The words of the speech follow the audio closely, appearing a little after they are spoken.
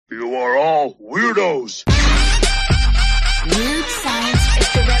You are all weirdos. Weird science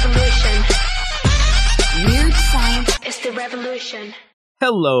is the revolution. Weird science is the revolution.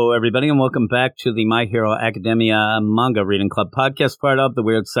 Hello, everybody, and welcome back to the My Hero Academia Manga Reading Club podcast, part of the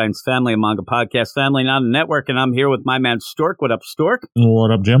Weird Science family, a manga podcast family, not a network, and I'm here with my man Stork. What up, Stork?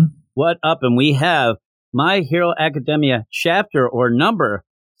 What up, Jim? What up? And we have My Hero Academia chapter or number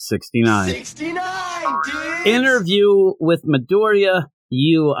 69. 69, dude! Interview with Midoriya.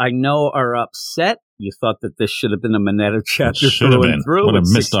 You, I know, are upset. You thought that this should have been a Mineta chapter through and through. What a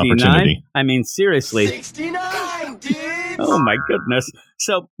with missed 69. opportunity. I mean, seriously. 69, dude! Oh, my goodness.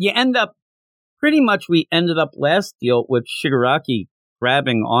 So you end up, pretty much we ended up last deal with Shigaraki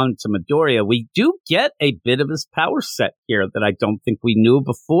grabbing onto Midoriya. We do get a bit of his power set here that I don't think we knew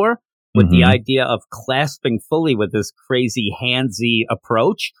before, with the idea of clasping fully with this crazy handsy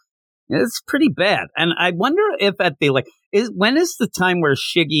approach. It's pretty bad. And I wonder if at the, when is the time where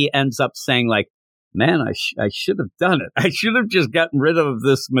Shiggy ends up saying, man, I should have done it. I should have just gotten rid of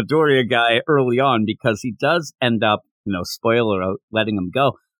this Midoriya guy early on, because he does end up, spoiler alert, letting him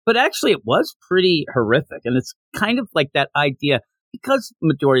go. But actually, it was pretty horrific. And it's kind of like that idea, because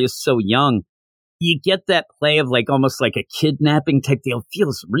Midoriya is so young, you get that play of almost like a kidnapping type deal. It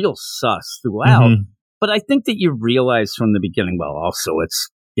feels real sus throughout. But I think that you realize from the beginning, well, also it's,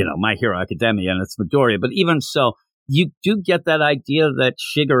 My Hero Academia and it's Midoriya. But even so, you do get that idea that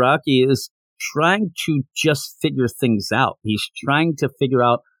Shigaraki is trying to just figure things out. He's trying to figure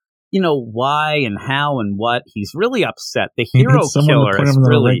out, why and how and what. He's really upset. The hero killer to put is him in the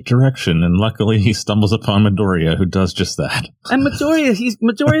really right direction, and luckily he stumbles upon Midoriya, who does just that. And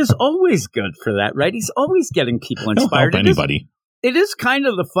Midoriya's always good for that, right? He's always getting people inspired. He'll help anybody. It is kind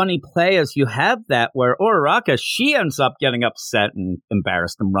of the funny play as you have that where Uraraka, she ends up getting upset and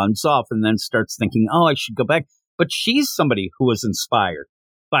embarrassed and runs off and then starts thinking, oh, I should go back. But she's somebody who was inspired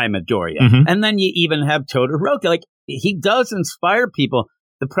by Midoriya. And then you even have Todoroki. He does inspire people.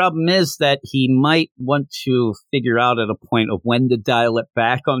 The problem is that he might want to figure out at a point of when to dial it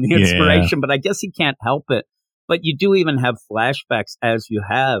back on the inspiration, but I guess he can't help it. But you do even have flashbacks as you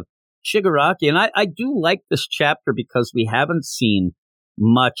have Shigaraki. And I do like this chapter because we haven't seen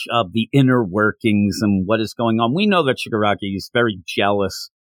much of the inner workings and what is going on. We know that Shigaraki is very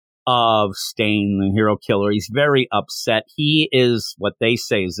jealous of Stain, the hero killer. He's very upset. He is what they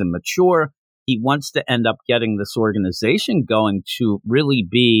say is immature. He wants to end up getting this organization going to really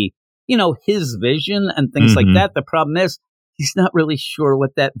be, his vision and things like that. The problem is he's not really sure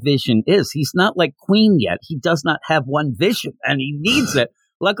what that vision is. He's not like Queen yet. He does not have one vision and he needs it.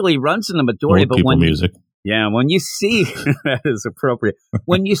 Luckily, he runs into Midoriya, but when you see that is appropriate.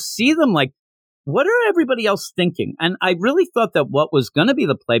 When you see them, what are everybody else thinking? And I really thought that what was going to be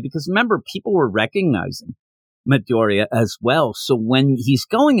the play, because remember, people were recognizing Midoriya as well. So when he's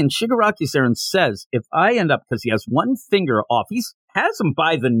going and Shigaraki's there and says, if I end up, because he has one finger off, he has him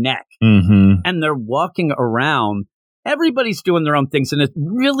by the neck, and they're walking around. Everybody's doing their own things, and it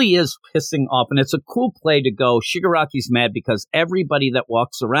really is pissing off. And it's a cool play to go, Shigaraki's mad because everybody that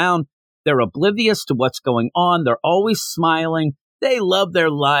walks around, they're oblivious to what's going on. They're always smiling. They love their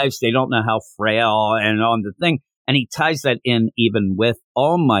lives. They don't know how frail and on the thing. And he ties that in even with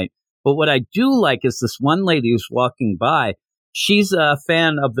All Might. But what I do like is this one lady who's walking by. She's a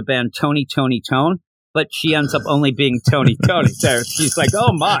fan of the band Tony Tone, but she ends up only being Tony. There, she's like,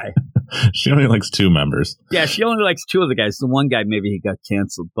 oh my. She only likes two members. Yeah, she only likes two of the guys. The one guy, maybe he got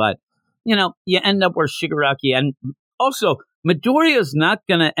canceled. But, you end up where Shigaraki, and also Midoriya is not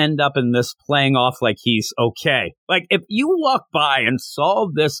going to end up in this playing off like he's okay. If you walk by and saw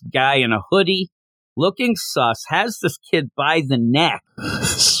this guy in a hoodie, looking sus, has this kid by the neck,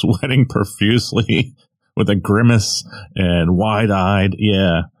 sweating profusely with a grimace and wide-eyed,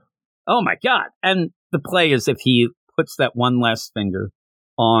 oh my God. And the play is if he puts that one last finger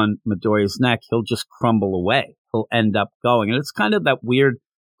on Midoriya's neck, he'll just crumble away. He'll end up going. And it's kind of that weird,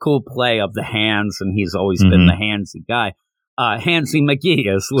 cool play of the hands, and he's always been the handsy guy. Handsy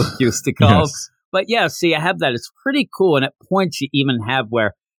McGee, as Luke used to call him. But yeah, see, I have that. It's pretty cool. And at points you even have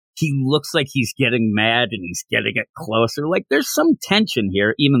where he looks like he's getting mad and he's getting it closer. There's some tension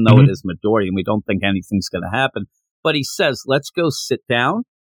here, even though it is Midoriya and we don't think anything's going to happen. But he says, let's go sit down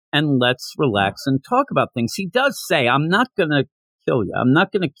and let's relax and talk about things. He does say, I'm not going to kill you. I'm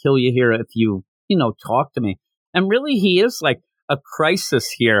not going to kill you here if you, talk to me. And really, he is like a crisis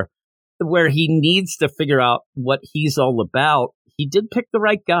here where he needs to figure out what he's all about. He did pick the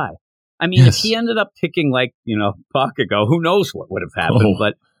right guy. I mean, if he ended up picking Bakugo, who knows what would have happened,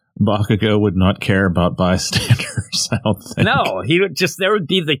 but Bakugo would not care about bystanders, I don't think. No, he would there would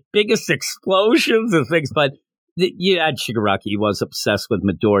be the biggest explosions and things, but You had Shigaraki, he was obsessed with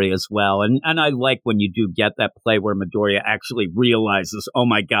Midoriya as well. And I like when you do get that play where Midoriya actually realizes, oh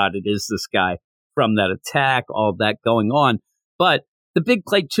my God, it is this guy from that attack, all that going on. But the big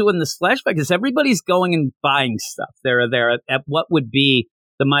play too in this flashback is everybody's going and buying stuff. They're there at what would be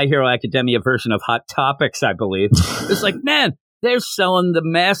the My Hero Academia version of Hot Topics, I believe. It's like, man, they're selling the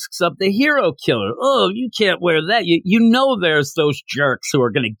masks of the hero killer. Oh, you can't wear that. You know there's those jerks who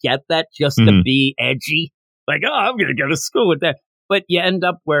are going to get that just to be edgy. Like, oh, I'm going to go to school with that. But you end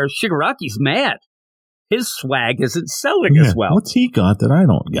up where Shigaraki's mad. His swag isn't selling as well. What's he got that I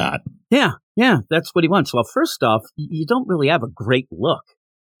don't got? Yeah, that's what he wants. Well, first off, you don't really have a great look,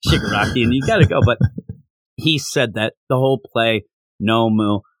 Shigaraki, and you got to go. But he said that the whole play, no,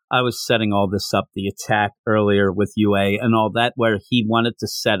 Moo, I was setting all this up, the attack earlier with UA and all that, where he wanted to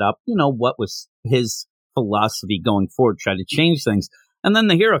set up, what was his philosophy going forward, try to change things. And then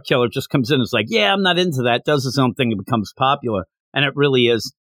the hero killer just comes in and is like, yeah, I'm not into that, does his own thing and becomes popular. And it really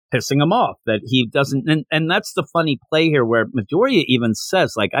is pissing him off that he doesn't. And that's the funny play here where Midoriya even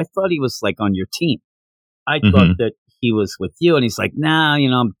says, like, I thought he was like on your team. I thought that he was with you. And he's like, nah,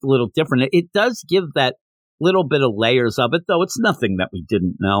 I'm a little different. It does give that little bit of layers of it, though. It's nothing that we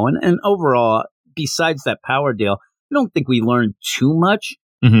didn't know. And overall, besides that power deal, I don't think we learned too much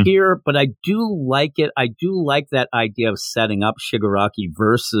here, but I do like it. I do like that idea of setting up Shigaraki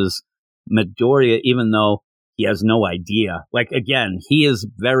versus Midoriya, even though he has no idea. Like, again, he is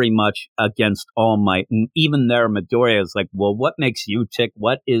very much against All Might. And even there, Midoriya is like, well, what makes you tick?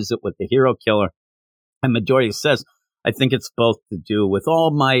 What is it with the hero killer? And Midoriya says, I think it's both to do with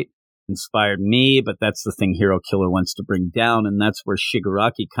All Might inspired me, but that's the thing hero killer wants to bring down. And that's where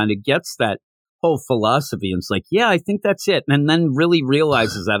Shigaraki kind of gets that whole philosophy and it's like, yeah, I think that's it. And then really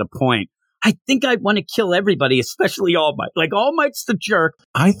realizes at a point, I think I want to kill everybody, especially All Might. Like, All Might's the jerk.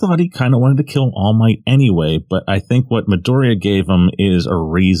 I thought he kind of wanted to kill All Might anyway, but I think what Midoriya gave him is a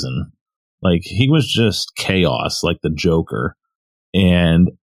reason. Like, he was just chaos, like the Joker. And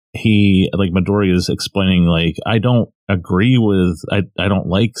Midoriya is explaining, like, I don't agree with, I don't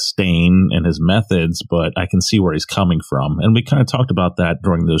like Stain and his methods, but I can see where he's coming from. And we kind of talked about that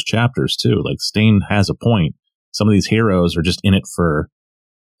during those chapters, too. Like, Stain has a point. Some of these heroes are just in it for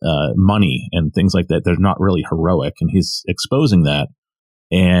money and things like that. They're not really heroic, and he's exposing that.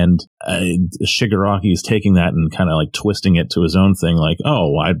 And Shigaraki is taking that and kind of like twisting it to his own thing, like,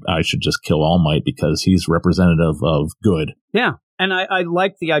 oh, I should just kill All Might because he's representative of good. Yeah. And I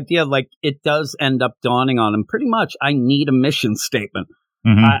like the idea, like, it does end up dawning on him pretty much, I need a mission statement.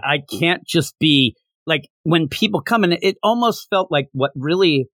 I can't just be, like, when people come in, it almost felt like what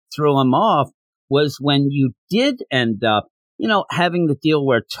really threw him off was when you did end up, having the deal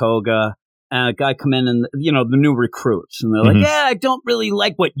where Toga and a guy come in and, the new recruits, and they're like, yeah, I don't really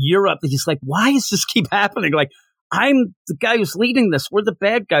like what you're up to. He's like, why does this keep happening? Like, I'm the guy who's leading this. We're the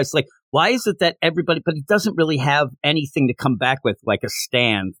bad guys. Like, why is it that everybody, but he doesn't really have anything to come back with, like a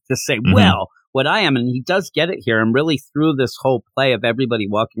stand to say, well, what I am. And he does get it here. And really through this whole play of everybody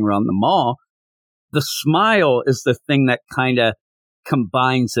walking around the mall, the smile is the thing that kind of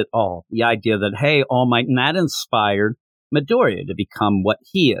combines it all. The idea that, hey, All Might, and that inspired Midoriya to become what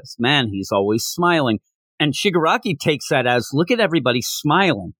he is. Man, he's always smiling. And Shigaraki takes that as, look at everybody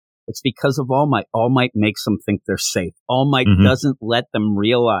smiling. It's because of All Might. All Might makes them think they're safe. All Might doesn't let them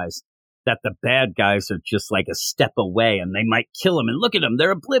realize that the bad guys are just like a step away and they might kill them. And look at them.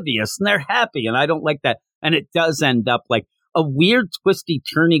 They're oblivious and they're happy. And I don't like that. And it does end up like a weird, twisty,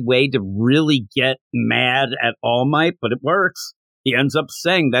 turny way to really get mad at All Might, but it works. He ends up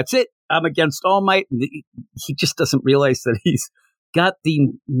saying, that's it. I'm against All Might. And he just doesn't realize that he's got the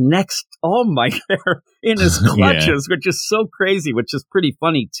next All Might there in his clutches, which is so crazy, which is pretty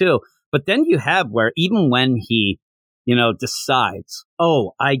funny too. But then you have where even when he, decides,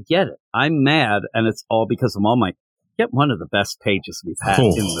 oh, I get it. I'm mad and it's all because of All Might. Get one of the best pages we've had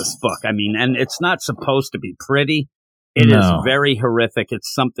in this book. I mean, and it's not supposed to be pretty. It is very horrific.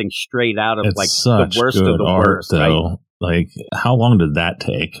 It's something straight out of like the worst of the worst. Though. Right? Like, how long did that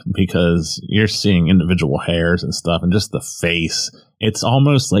take? Because you're seeing individual hairs and stuff and just the face. It's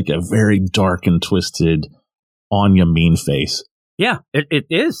almost like a very dark and twisted Anya mean face. Yeah, it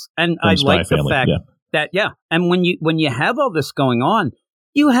is. And I like the fact that, and when you have all this going on,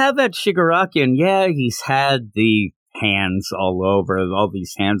 you have that Shigaraki, and he's had the hands all over, all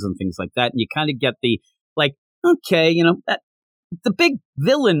these hands and things like that. And you kind of get the, like, okay, the big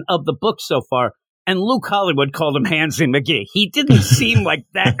villain of the book so far. And Luke Hollywood called him Handsy McGee. He didn't seem like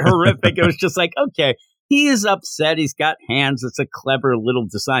that horrific. It was just like, okay, he is upset. He's got hands. It's a clever little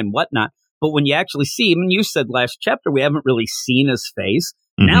design, whatnot. But when you actually see him, and you said last chapter, we haven't really seen his face.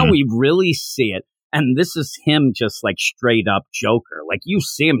 Now we really see it. And this is him just like straight up Joker. Like you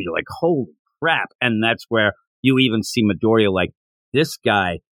see him, you're like, holy crap. And that's where you even see Midoriya like, this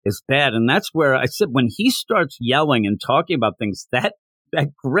guy is bad. And that's where I said, when he starts yelling and talking about things, that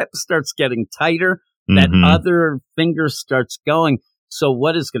grip starts getting tighter, that other finger starts going. So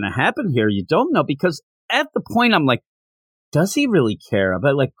what is going to happen here? You don't know, because at the point I'm like, does he really care?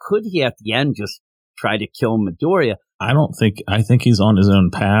 But like, could he at the end just try to kill Midoriya? I think he's on his own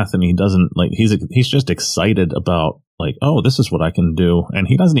path, and he doesn't like, he's just excited about like, oh, this is what I can do. And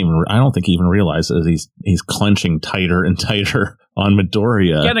he doesn't even, I don't think he even realizes he's clenching tighter and tighter on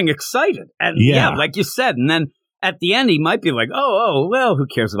Midoriya. Getting excited. And yeah, like you said. And then at the end, he might be like, oh, well, who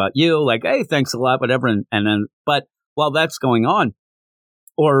cares about you? Like, hey, thanks a lot, whatever. And then, but while that's going on,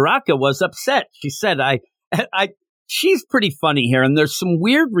 Uraraka was upset. She said, she's pretty funny here. And there's some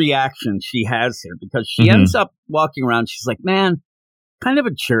weird reactions she has here, because she ends up walking around. She's like, man, kind of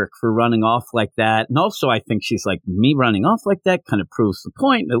a jerk for running off like that. And also, I think she's like, me running off like that kind of proves the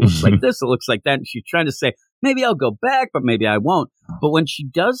point. It looks like this, it looks like that. And she's trying to say, maybe I'll go back, but maybe I won't. But when she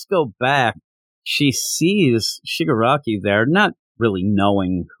does go back, she sees Shigaraki there, not really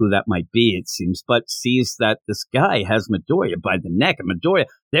knowing who that might be, it seems, but sees that this guy has Midoriya by the neck. And Midoriya,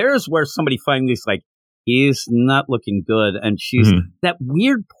 there's where somebody finally is like, he's not looking good. And she's that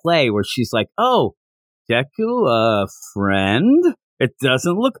weird play where she's like, oh, Deku, a friend? It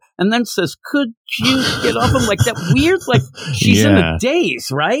doesn't look, and then says, could you get off him? Like that weird, like she's in a daze,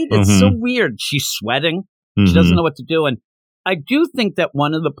 right? It's so weird. She's sweating. She doesn't know what to do. And I do think that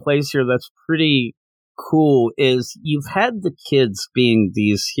one of the plays here that's pretty cool is you've had the kids being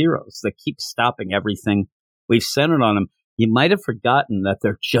these heroes that keep stopping everything we've centered on them. You might have forgotten that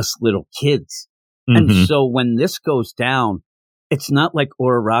they're just little kids. And so when this goes down, it's not like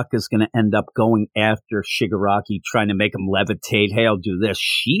Uraraka's going to end up going after Shigaraki, trying to make him levitate. Hey, I'll do this.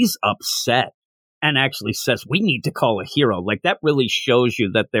 She's upset and actually says, we need to call a hero. Like that really shows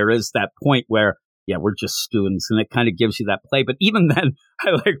you that there is that point where, yeah, we're just students, and it kind of gives you that play. But even then,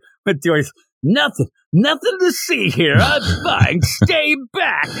 I like Midoriya's, nothing to see here. I'm fine. Stay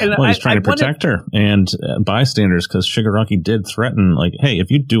back. And well, he's trying to protect her and bystanders, because Shigaraki did threaten, like, hey, if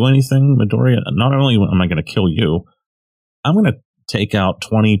you do anything, Midoriya, not only am I going to kill you, I'm going to take out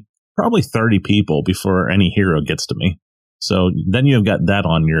 20, probably 30 people before any hero gets to me. So then you've got that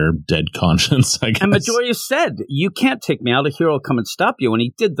on your dead conscience, I guess. And Midoriya said, you can't take me out. A hero will come and stop you. And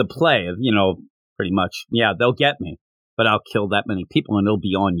he did the play of, pretty much, yeah, they'll get me, but I'll kill that many people and it'll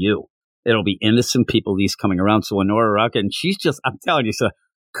be on you. It'll be innocent people, these coming around. So when Uraraka, and she's just, I'm telling you, so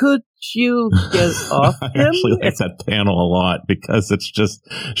could you get off him? I actually like that panel a lot, because it's just,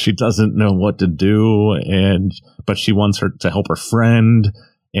 she doesn't know what to do, but she wants her to help her friend,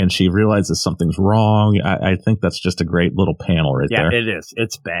 and she realizes something's wrong. I think that's just a great little panel right there. Yeah, it is.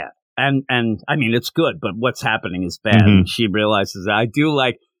 It's bad. And I mean, it's good, but what's happening is bad. And she realizes that. I do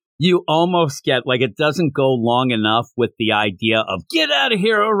like, you almost get, like, it doesn't go long enough with the idea of, get out of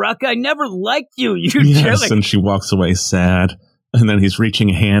here, Uraraka, I never liked you. Yes, and she walks away sad. And then he's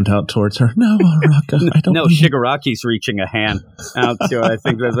reaching a hand out towards her. No, Uraraka, I don't. No, Shigaraki's reaching a hand out to her. I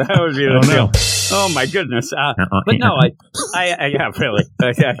think that would be the deal. Oh my goodness! But no, I yeah, really.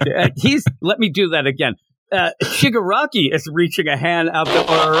 He's let me do that again. Shigaraki is reaching a hand out to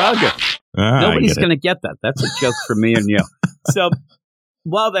Uraraka. Nobody's going to get that. That's a joke for me and you. So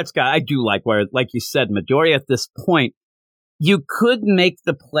while that's got, I do like where, like you said, Midoriya at this point. You could make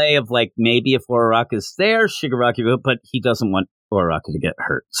the play of, like, maybe if Uraraka's there, Shigaraki, but he doesn't want Uraraka to get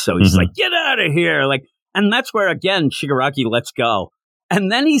hurt. So he's like, get out of here. Like, and that's where, again, Shigaraki lets go.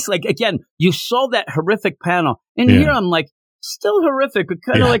 And then he's like, again, you saw that horrific panel. And here I'm like, still horrific, but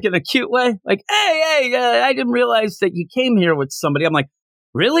kind of like in a cute way. Like, hey, I didn't realize that you came here with somebody. I'm like,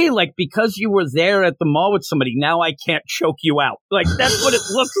 really? Like, because you were there at the mall with somebody, now I can't choke you out. Like, that's what it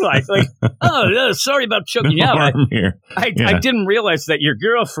looks like. Like, oh, sorry about choking you out. I didn't realize that your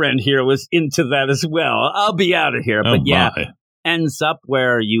girlfriend here was into that as well. I'll be out of here. But ends up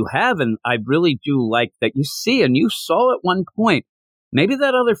where you have, and I really do like that you see, and you saw at one point, maybe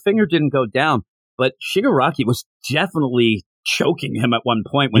that other finger didn't go down, but Shigaraki was definitely choking him at one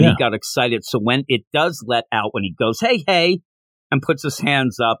point when he got excited. So when it does let out, when he goes, hey, and puts his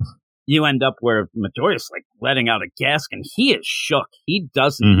hands up, you end up where Midoriya's like letting out a gasp, and he is shook. He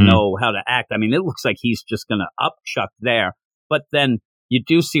doesn't know how to act. I mean, it looks like he's just going to upchuck there. But then you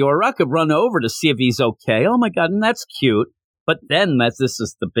do see Uraraka run over to see if he's okay. Oh my God, and that's cute. But then this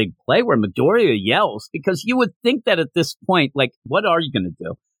is the big play where Midoriya yells, because you would think that at this point, like, what are you going to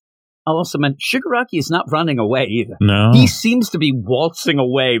do? I'll also mention Shigaraki is not running away either. No. He seems to be waltzing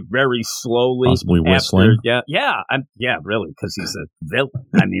away very slowly. Possibly whistling. Yeah, really, because he's a villain.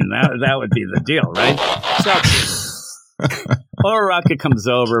 I mean, that would be the deal, right? So Uraraka comes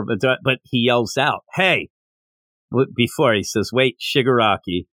over, but he yells out, "Hey!" Before he says, "Wait,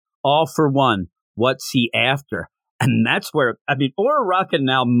 Shigaraki, all for one. What's he after?" And that's where, I mean, Uraraka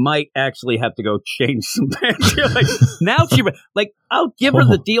now might actually have to go change some pants. Now I'll give her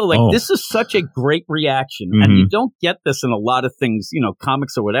the deal. This is such a great reaction. And you don't get this in a lot of things,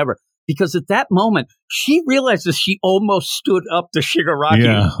 comics or whatever. Because at that moment, she realizes she almost stood up to Shigaraki.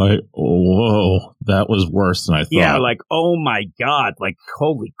 Yeah, whoa, that was worse than I thought. Yeah, oh my God,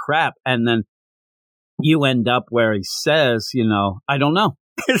 holy crap. And then you end up where he says, I don't know.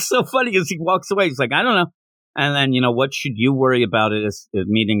 It's so funny as he walks away. He's like, I don't know. And then, what should you worry about is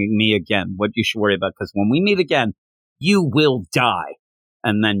meeting me again? What you should worry about? Because when we meet again, you will die.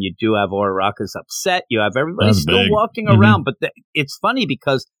 And then you do have Uraraka's upset. You have everybody That's still big. walking around. But it's funny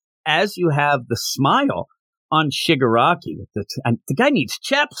because as you have the smile on Shigaraki, and the guy needs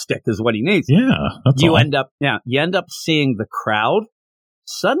chapstick is what he needs. Yeah, that's you all. end up seeing the crowd.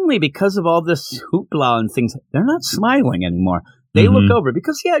 Suddenly, because of all this hoopla and things, they're not smiling anymore. They look over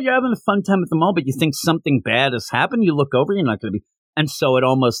because, you're having a fun time at the mall, but you think something bad has happened. You look over, you're not going to be. And so it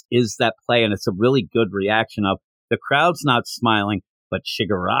almost is that play, and it's a really good reaction of the crowd's not smiling, but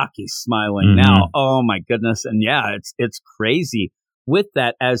Shigaraki's smiling now. Oh, my goodness. And it's crazy with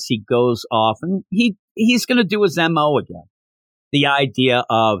that as he goes off, and he's going to do his MO again. The idea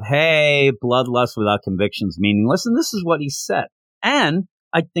of, hey, bloodlust without convictions meaningless, and this is what he said. And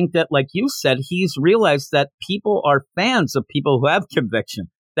I think that, like you said, he's realized that people are fans of people who have conviction,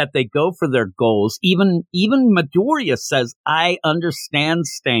 that they go for their goals. Even Midoriya says, I understand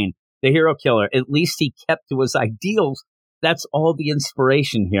Stain, the hero killer. At least he kept to his ideals. That's all the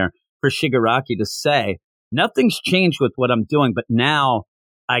inspiration here for Shigaraki to say, nothing's changed with what I'm doing, but now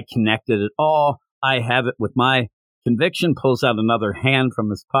I connected it all. I have it with my conviction, pulls out another hand from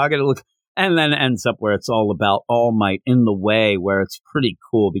his pocket. And then ends up where it's all about All Might in the way, where it's pretty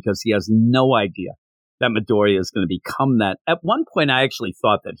cool because he has no idea that Midoriya is going to become that. At one point, I actually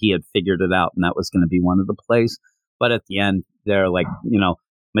thought that he had figured it out and that was going to be one of the plays. But at the end, they're like,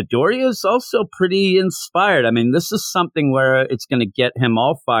 Midoriya is also pretty inspired. I mean, this is something where it's going to get him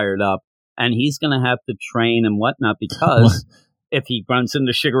all fired up and he's going to have to train and whatnot because if he runs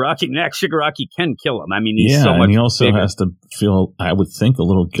into Shigaraki next, Shigaraki can kill him. I mean, he's so much and he also bigger. has to feel, I would think, a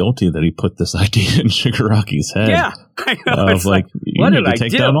little guilty that he put this idea in Shigaraki's head. Yeah, I know. Of you what need did to I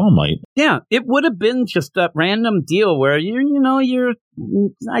take do? down All Might. Yeah, it would have been just a random deal where you're,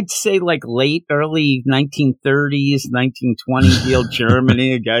 I'd say early 1930s, 1920s deal,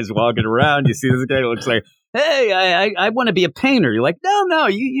 Germany. A guy's walking around. You see this guy looks like, hey, I want to be a painter. You're like, no,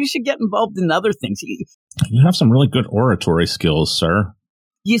 you should get involved in other things. You have some really good oratory skills, sir.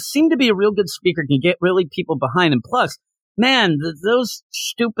 You seem to be a real good speaker. You get really people behind. And plus, man, those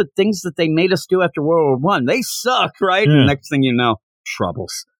stupid things that they made us do after World War I, they suck, right? Yeah. And next thing you know,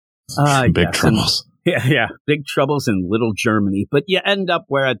 troubles. Big troubles. Yeah, big troubles in little Germany. But you end up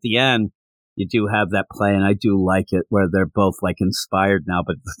where at the end, you do have that play, and I do like it, where they're both inspired now.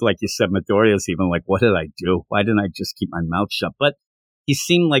 But like you said, Midoriya's even like, what did I do? Why didn't I just keep my mouth shut? But he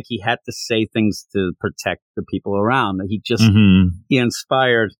seemed like he had to say things to protect the people around. He just, he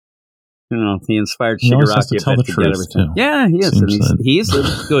inspired, he inspired Shigaraki a bit to get everything. Too. Yeah, he is. Seems And he's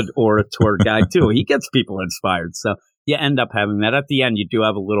a good orator guy, too. He gets people inspired. So you end up having that. At the end, you do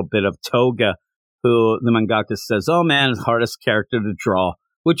have a little bit of Toga, who the mangaka says, oh, man, hardest character to draw,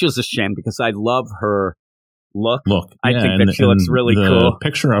 which is a shame because I love her look. I think that she looks really cool. The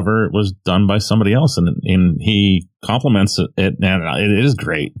picture of her was done by somebody else, and he compliments it, and it is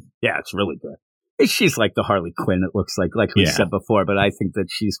great. Yeah, it's really good. She's like the Harley Quinn, it looks like we said before, but I think that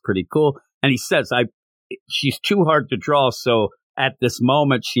she's pretty cool. And he says, she's too hard to draw, so at this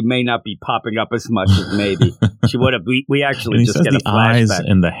moment, she may not be popping up as much as maybe she would have. We actually just get a flashback. Eyes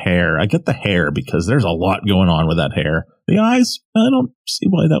and the hair. I get the hair because there's a lot going on with that hair. The eyes, I don't see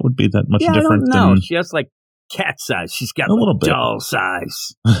why that would be that much different. I don't know. She has cat's eyes. She's got a little bit doll's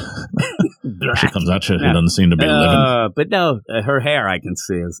eyes. She comes out, she doesn't seem to be living. But no, her hair I can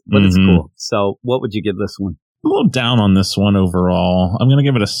see but it's cool. So what would you give this one? A little down on this one overall. I'm going to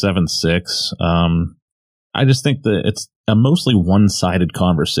give it a 7.6. I just think that it's a mostly one-sided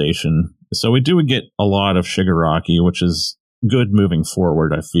conversation. So we do get a lot of Shigaraki, which is good moving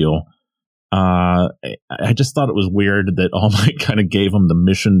forward, I feel. I just thought it was weird that All Might kind of gave him the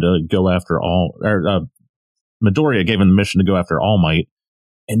mission to go after Midoriya gave him the mission to go after All Might,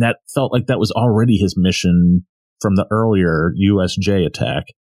 and that felt like that was already his mission from the earlier USJ attack.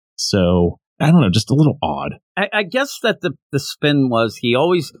 So I don't know, just a little odd. I guess that the spin was he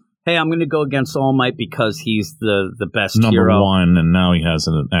always, hey, I'm going to go against All Might because he's the best Number hero. one, and now he has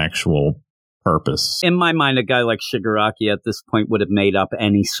an actual purpose. In my mind, a guy like Shigaraki at this point would have made up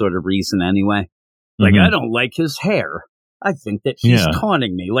any sort of reason anyway. Like, I don't like his hair. I think that he's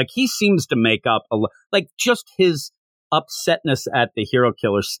taunting me. Like, he seems to make up like just his upsetness at the hero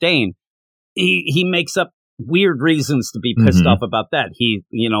killer Stain. He makes up weird reasons to be pissed off about that. He,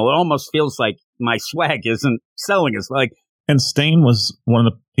 it almost feels like my swag isn't selling as like. And Stain was one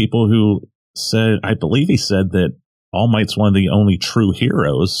of the people who said, I believe he said that All Might's one of the only true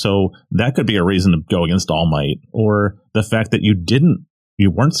heroes. So that could be a reason to go against All Might, or the fact that you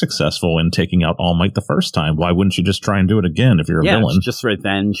weren't successful in taking out All Might the first time. Why wouldn't you just try and do it again if you're a villain? It's just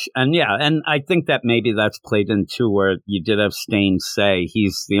revenge. And and I think that maybe that's played into where you did have Stain say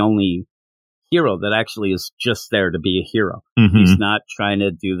he's the only hero that actually is just there to be a hero. He's not trying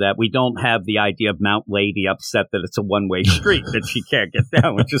to do that. We don't have the idea of Mount Lady upset that it's a one-way street that she can't get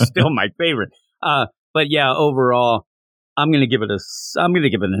down, which is still my favorite. But yeah, overall, I'm gonna give it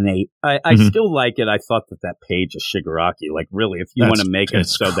an 8. I still like it. I thought that page of Shigaraki, like really, if you want to make it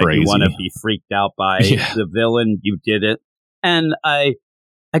so that you want to be freaked out by the villain, you did it. And I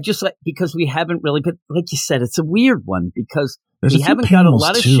just like, because we haven't really, but like you said, it's a weird one because we haven't got a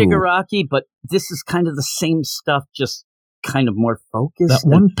lot of Shigaraki, but this is kind of the same stuff, just kind of more focused. That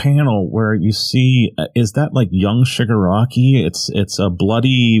one panel where you see, is that like young Shigaraki? It's a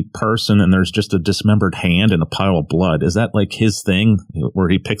bloody person and there's just a dismembered hand and a pile of blood. Is that like his thing where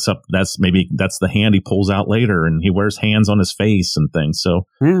he picks up, that's the hand he pulls out later and he wears hands on his face and things. So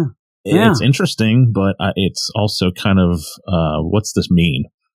it's interesting, but it's also kind of, what's this mean?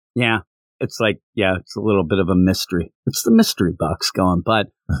 Yeah. It's like, it's a little bit of a mystery. It's the mystery box going, but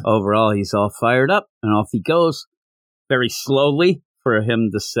overall, he's all fired up and off he goes very slowly for him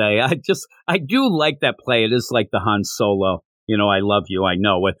to say, I do like that play. It is like the Han Solo, I love you, I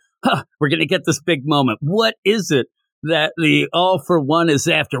know it. We're going to get this big moment. What is it that the All for One is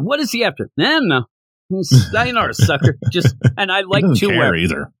after? What is he after? No. Sayonara, sucker. And I like to care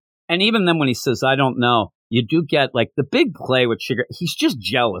either. And even then when he says, I don't know, you do get like the big play with Sugar. He's just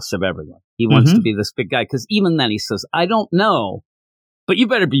jealous of everyone. He wants to be this big guy. Because even then he says, I don't know, but you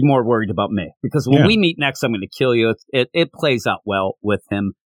better be more worried about me. Because when we meet next, I'm going to kill you. It plays out well with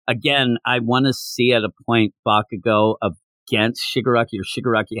him. Again, I want to see at a point Bakugo against Shigaraki or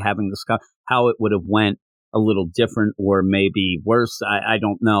Shigaraki having this how it would have went a little different or maybe worse. I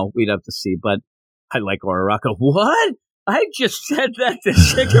don't know. We'd have to see. But I like Uraraka. What? I just said that to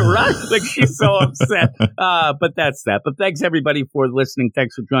Shigaraki. Like, she's so upset. But that's that. But thanks, everybody, for listening.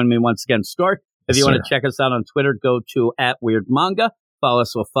 Thanks for joining me once again, Stork. If you want to check us out on Twitter, go to @WeirdManga. Follow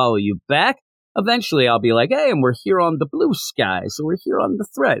us, we'll follow you back. Eventually, I'll be like, hey, and we're here on the blue sky, so we're here on the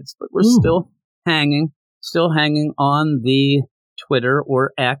threads. But we're still hanging on the Twitter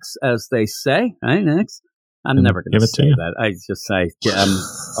or X, as they say. Right, X? I'm never going to say that. I'm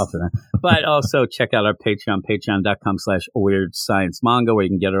off of that. But also check out our Patreon, patreon.com/WeirdScienceManga, where you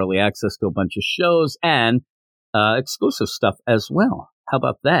can get early access to a bunch of shows and exclusive stuff as well. How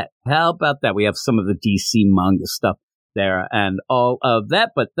about that? We have some of the DC manga stuff there and all of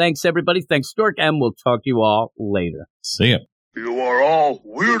that. But thanks, everybody. Thanks, Stork, and we'll talk to you all later. See ya. You are all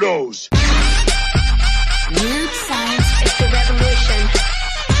weirdos. Weird science is the revolution.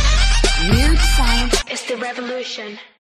 Weird science is the revolution.